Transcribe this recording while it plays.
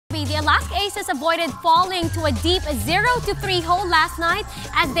The Alaska Aces avoided falling to a deep 0-3 hole last night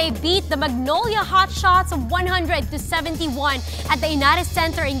as they beat the Magnolia Hotshots 100-71 at the United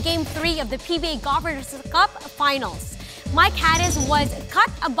Center in Game 3 of the PBA Governors Cup Finals. Mike Harris was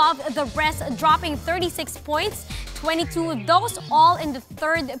cut above the rest, dropping 36 points, 22 of those all in the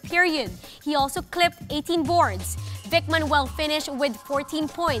third period. He also clipped 18 boards. Vic Manuel finished with 14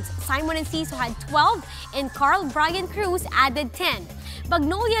 points. Simon Enciso had 12 and Carl Brian Cruz added 10.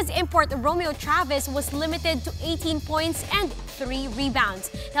 Magnolia's import Romeo Travis was limited to 18 points and 3 rebounds.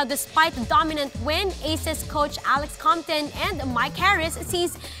 Now, despite the dominant win, Aces coach Alex Compton and Mike Harris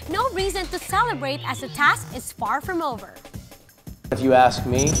sees no reason to celebrate as the task is far from over. If you ask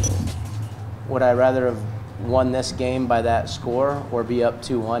me, would I rather have won this game by that score or be up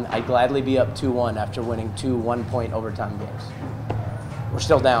 2-1? I'd gladly be up 2-1 after winning 2 one-point overtime games. We're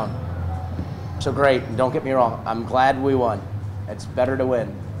still down. So great, don't get me wrong, I'm glad we won. It's better to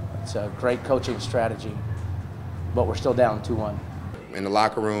win. It's a great coaching strategy, but we're still down 2-1. In the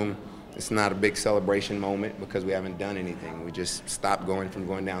locker room, it's not a big celebration moment because we haven't done anything. We just stopped going from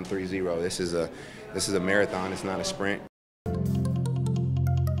going down 3-0. This is a marathon, it's not a sprint.